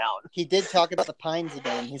small town. He did talk about the pines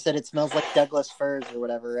again. He said it smells like Douglas firs or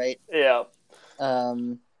whatever, right? Yeah.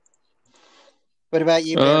 What about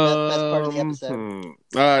you, Bear? Best part of the episode?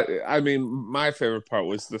 I mean, my favorite part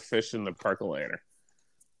was the fish in the percolator.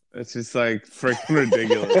 It's just like freaking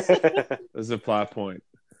ridiculous as a plot point.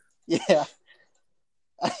 Yeah.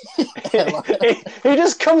 he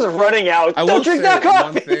just comes running out. I will say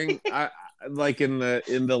one thing. I like in the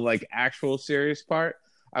like actual serious part.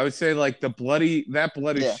 I would say like that bloody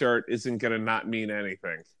shirt isn't gonna not mean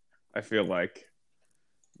anything. I feel like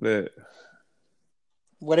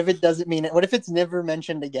What if it doesn't mean it? What if it's never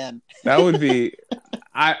mentioned again? That would be.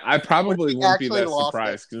 I probably wouldn't be that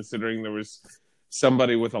surprised, considering there was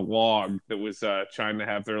somebody with a log that was trying to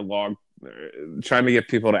have their log, trying to get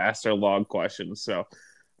people to ask their log questions. So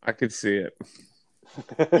I could see it.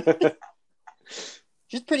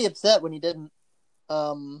 She's pretty upset when he didn't.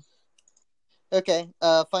 Okay.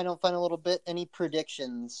 Final little bit. Any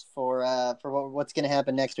predictions for what's going to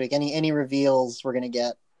happen next week? Any reveals we're going to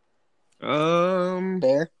get?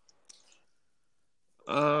 Bear?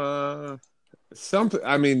 Something.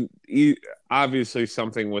 I mean, obviously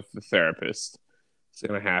something with the therapist is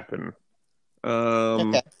going to happen.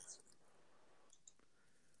 Okay.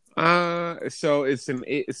 I'm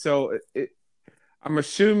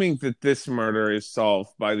assuming that this murder is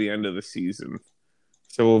solved by the end of the season.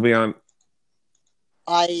 So we'll be on.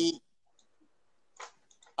 I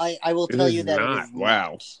will tell you that not. It is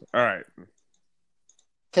wow. Not. All right.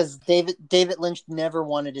 Because David Lynch never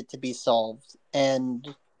wanted it to be solved,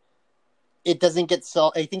 and it doesn't get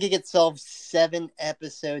solved. I think it gets solved 7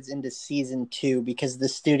 episodes into season 2 because the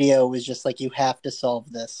studio was just like, you have to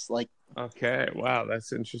solve this. Like, okay, wow,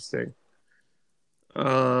 that's interesting.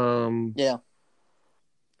 Yeah,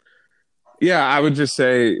 I would just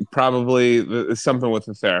say probably something with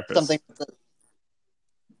the therapist.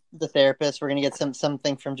 the therapist. We're gonna get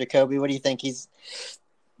something from Jacoby. What do you think? Do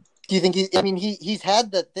you think he? I mean, he's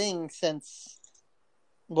had the thing since.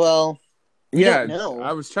 Well, we don't know.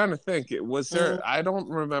 I was trying to think. Was there? I don't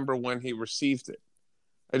remember when he received it.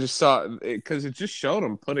 I just saw it because it just showed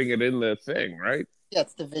him putting it in the thing, right? Yeah,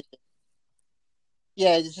 it's the vision.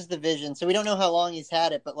 Yeah, it's just the vision. So we don't know how long he's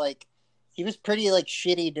had it, but like, he was pretty like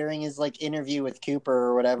shitty during his like interview with Cooper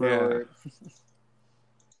or whatever. Yeah. Or...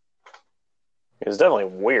 It was definitely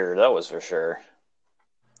weird. That was for sure.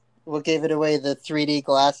 What gave it away? The 3D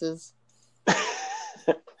glasses.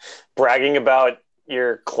 Bragging about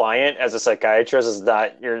your client as a psychiatrist is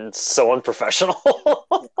not. You're so unprofessional.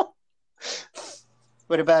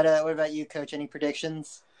 What about you, Coach? Any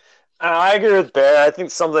predictions? I agree with Bear. I think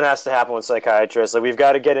something has to happen with psychiatrists. Like, we've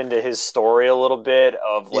got to get into his story a little bit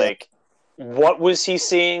of like, what was he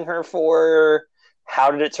seeing her for?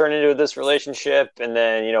 How did it turn into this relationship? And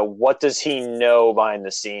then, what does he know behind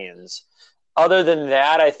the scenes? Other than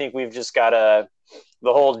that, I think we've just got the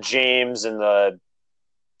whole James and the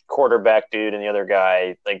quarterback dude and the other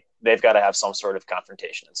guy, like, they've got to have some sort of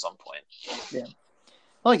confrontation at some point. Yeah.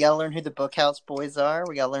 Well, we got to learn who the Bookhouse boys are.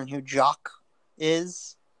 We got to learn who Jock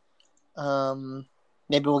is.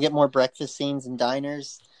 Maybe we'll get more breakfast scenes in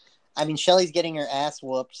diners. I mean, Shelly's getting her ass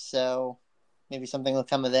whooped, so maybe something will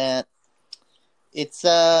come of that. It's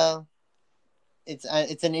an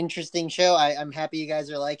interesting show. I'm happy you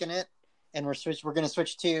guys are liking it, and we're going to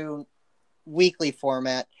switch to weekly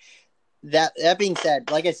format. That being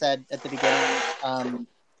said, like I said at the beginning,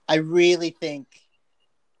 I really think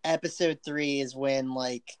episode 3 is when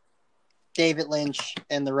like David Lynch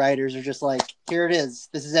and the writers are just like, here it is.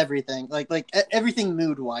 This is everything. Like everything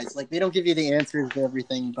mood wise. Like, they don't give you the answers to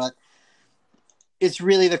everything, but it's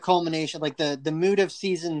really the culmination. Like the mood of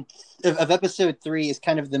episode 3 is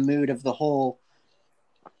kind of the mood of the whole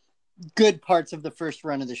good parts of the first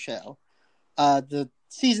run of the show. The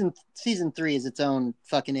season 3 is its own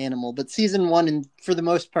fucking animal, but season 1 and for the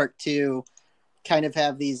most part 2 kind of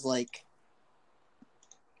have these like,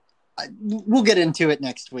 we'll get into it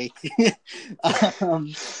next week.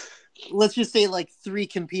 Let's just say like 3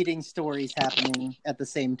 competing stories happening at the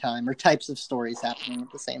same time, or types of stories happening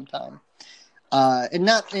at the same time. And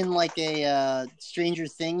not in like a Stranger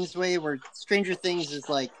Things way, where Stranger Things is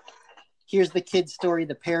like, here's the kid's story,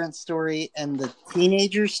 the parent's story, and the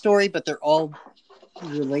teenager's story, but they're all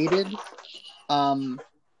related.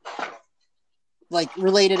 Like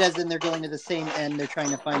related as in they're going to the same end, they're trying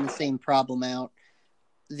to find the same problem out.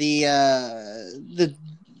 We'll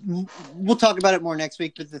talk about it more next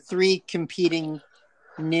week, but the 3 competing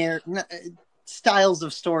styles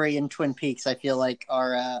of story in Twin Peaks, I feel like,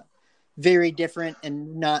 are very different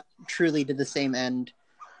and not truly to the same end.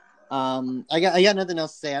 I got nothing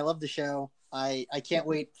else to say. I love the show. I can't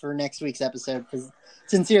wait for next week's episode, because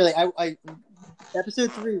sincerely, I episode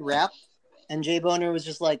 3 wrapped and Jay Boner was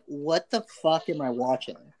just like, what the fuck am I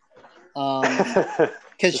watching?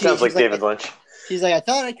 Because sounds like David Lynch. She's like, I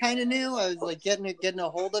thought I kind of knew. I was like getting a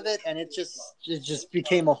hold of it, and it just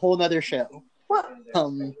became a whole nother show.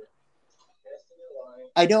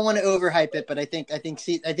 I don't want to overhype it, but I think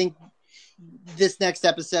this next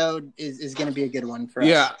episode is going to be a good one for us.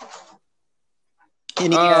 Yeah.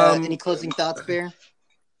 Any closing thoughts, Bear?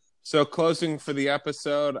 So closing for the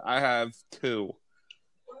episode, I have 2.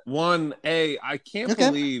 One, I can't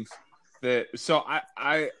believe that. So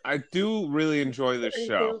I do really enjoy this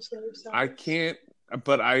show. I can't,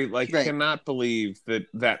 but I cannot believe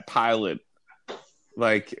that pilot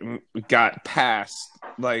got passed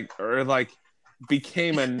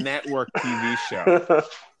became a network TV show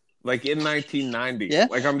in 1990. Yeah.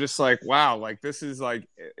 I'm just like, wow, this is it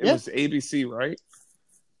was ABC, right?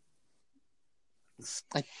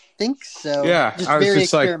 I think so. Yeah, just I was very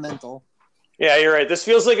just experimental. Yeah, you're right. This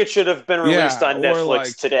feels like it should have been released on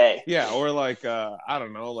Netflix today. Yeah, or I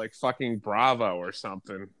don't know, fucking Bravo or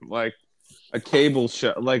something, a cable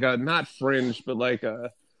show, not Fringe, but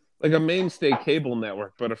a mainstay cable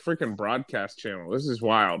network, but a freaking broadcast channel. This is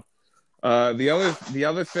wild. The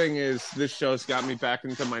other thing is, this show's got me back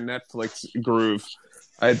into my Netflix groove.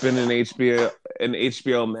 I've been an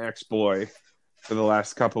HBO Max boy for the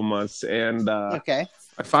last couple months, and I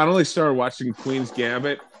finally started watching Queen's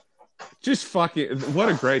Gambit. Just fucking, what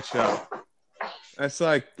a great show. That's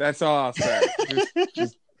all I'll say.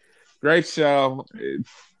 just great show. It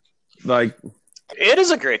is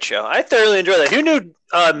a great show. I thoroughly enjoy that. Who knew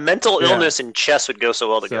mental illness and chess would go so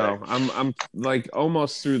well together? So I'm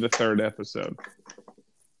almost through the 3rd episode.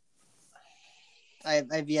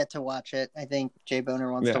 I've yet to watch it. I think Jay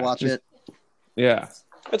Boner wants to watch it. Yeah.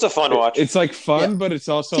 It's a fun watch. It's fun, but it's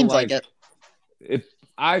also seems like it.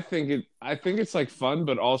 I think it's like fun,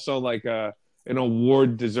 but also like an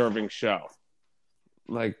award deserving show.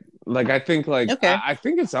 Like I think Okay. I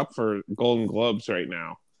think it's up for Golden Globes right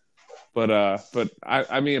now. But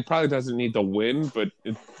I mean it probably doesn't need to win, but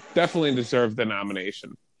it definitely deserved the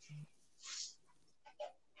nomination.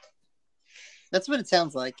 That's what it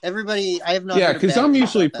sounds like. Everybody, I have not. Yeah, because I'm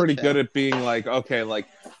usually pretty good at being like, okay, like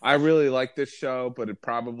I really like this show, but it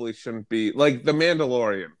probably shouldn't be like The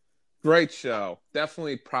Mandalorian. Great show.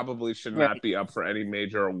 Definitely probably should not be up for any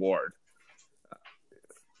major award.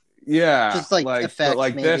 Yeah, just like effects, but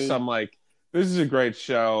like maybe. this, I'm like, this is a great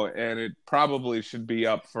show, and it probably should be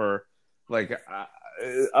up for like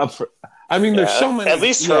up for. I mean, there's so many. At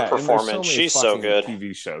least her performance, she's so good.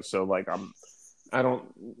 TV shows, so like I don't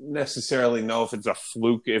necessarily know if it's a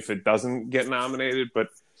fluke if it doesn't get nominated, but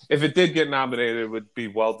if it did get nominated, it would be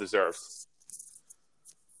well deserved.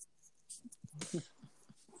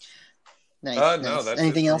 Nice. No, that's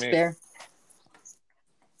anything else, Bear?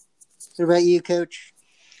 What about you, Coach?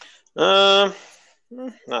 Not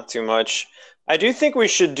too much. I do think we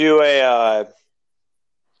should do an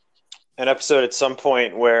episode at some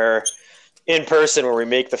point where in person where we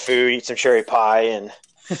make the food, eat some cherry pie, and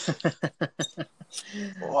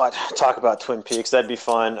talk about Twin Peaks. That'd be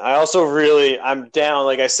fun. I also I'm down.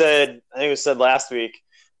 Like I said, I think it was said last week.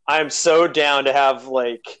 I'm so down to have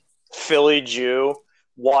like Philly Jew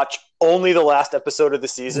watch only the last episode of the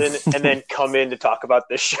season and then come in to talk about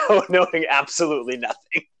this show knowing absolutely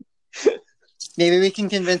nothing. Maybe we can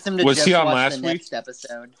convince him to just watch the next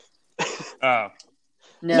episode. Oh.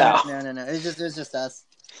 No. It was just us.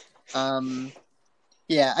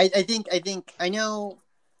 Yeah, I think I know.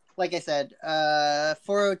 Like I said,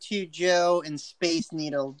 402 Joe and Space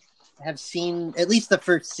Needle have seen at least the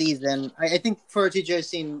first season. I think 402 Joe's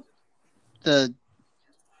seen the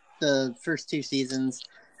first two seasons.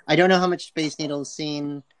 I don't know how much Space Needle's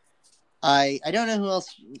seen. I don't know who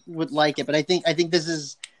else would like it, but I think this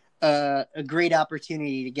is a great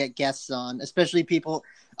opportunity to get guests on, especially people.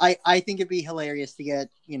 I think it'd be hilarious to get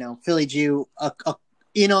Philly Jew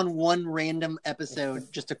in on one random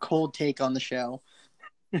episode, just a cold take on the show.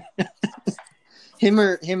 him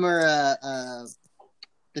or the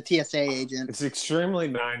TSA agent. It's extremely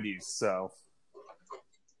 90s, so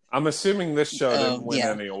I'm assuming this show didn't win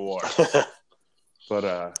any award.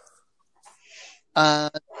 But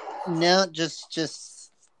no,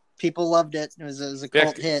 just people loved it. It was a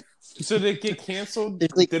cult hit. So did it get canceled?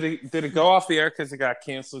 Did it go off the air because it got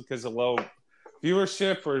canceled because of low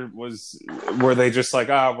viewership, or were they just like,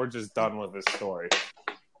 we're just done with this story?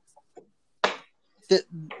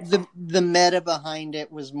 The meta behind it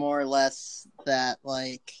was more or less that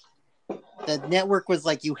like the network was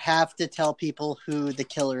like, you have to tell people who the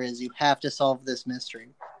killer is. You have to solve this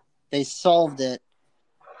mystery. They solved it.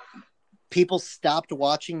 People stopped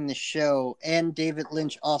watching the show, and David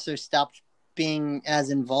Lynch also stopped being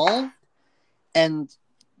as involved. And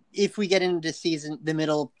if we get into the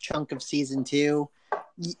middle chunk of season 2,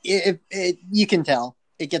 you can tell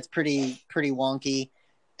it gets pretty wonky.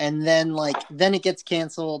 And then it gets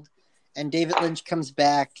canceled, and David Lynch comes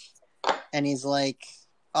back, and he's like,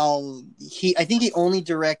 I think he only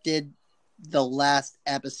directed the last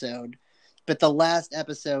episode, but the last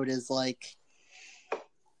episode is like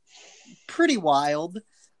pretty wild.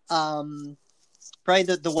 Probably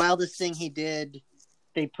the wildest thing he did,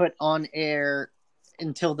 they put on air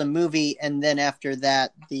until the movie, and then after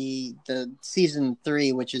that, the season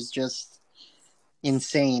 3, which is just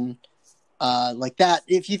insane. Like that,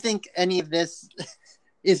 if you think any of this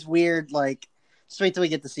is weird, like just wait till we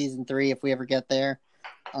get to season 3 if we ever get there.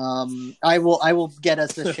 I will get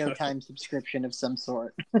us a Showtime subscription of some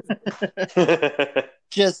sort.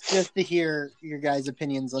 just to hear your guys'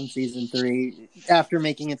 opinions on season 3 after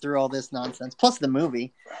making it through all this nonsense, plus the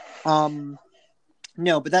movie.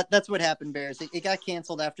 No, but that's what happened, Bears. It got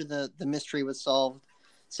canceled after the mystery was solved.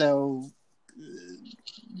 So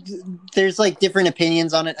there's like different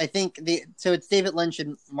opinions on it. I think it's David Lynch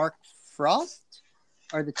and Mark Frost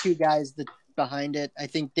are the two guys behind it. I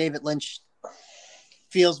think David Lynch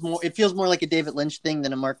feels more like a David Lynch thing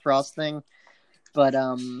than a Mark Frost thing. But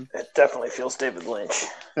it definitely feels David Lynch.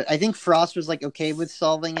 But I think Frost was like okay with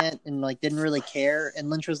solving it and like didn't really care, and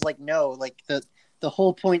Lynch was like, no, like the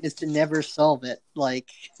whole point is to never solve it. Like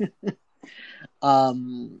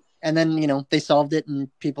and then, they solved it and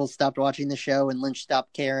people stopped watching the show and Lynch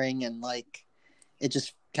stopped caring and like it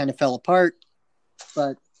just kind of fell apart.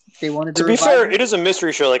 But they wanted to be fair, it is a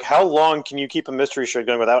mystery show. Like, how long can you keep a mystery show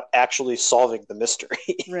going without actually solving the mystery?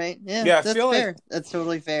 Right. Yeah, that's fair. Like, that's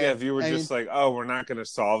totally fair. Yeah, if you were like, oh, we're not going to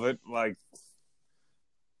solve it. Like,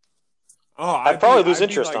 Oh, I'd probably lose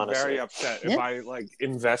interest, be, like, honestly. very upset if I like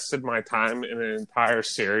invested my time in an entire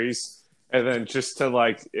series and then just to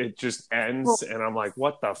like it just ends and I'm like,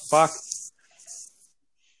 what the fuck?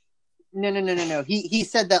 No. He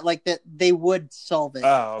said that like that they would solve it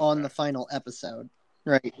on the final episode,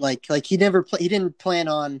 right? Like he never he didn't plan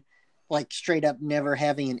on like straight up never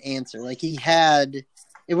having an answer. Like he had,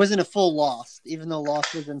 it wasn't a full Lost, even though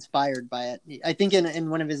Lost was inspired by it. I think in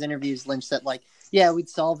one of his interviews, Lynch said like, yeah, we'd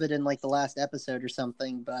solve it in like the last episode or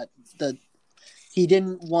something, but he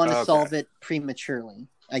didn't want to solve it prematurely.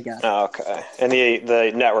 I guess. Oh, okay, and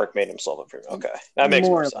the network made him solve it prematurely. Okay, that makes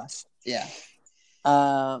more sense. Yeah.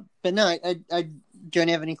 But no, I don't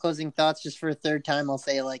have any closing thoughts. Just for a third time, I'll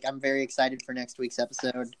say like I'm very excited for next week's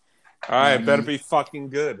episode. All right, better be fucking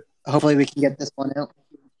good. Hopefully, we can get this one out.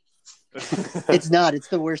 It's not. It's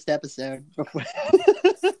the worst episode.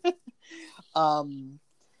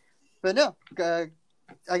 But no,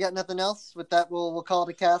 I got nothing else. With that, we'll call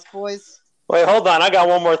it a cast, boys. Wait, hold on. I got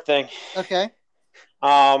one more thing. Okay.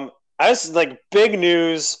 I just like big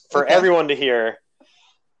news for everyone to hear.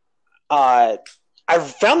 I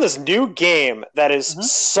found this new game that is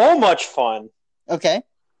so much fun. Okay.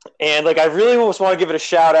 And like I really just want to give it a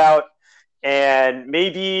shout out. And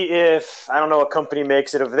maybe if I don't know what company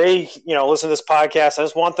makes it, if they listen to this podcast, I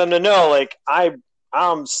just want them to know like I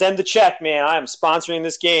send the check, man. I am sponsoring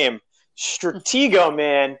this game. Stratego,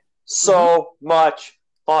 man, so much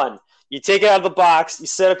fun. You take it out of the box, you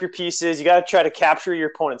set up your pieces, you got to try to capture your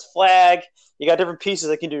opponent's flag. You got different pieces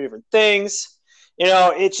that can do different things.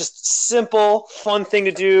 It's just simple, fun thing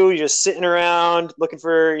to do. You're just sitting around looking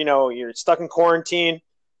for, you're stuck in quarantine.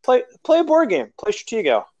 Play a board game. Play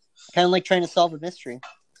Stratego. Kind of like trying to solve a mystery.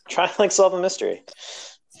 Trying to solve a mystery.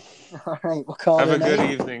 All right, we'll call it a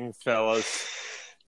good evening, fellas.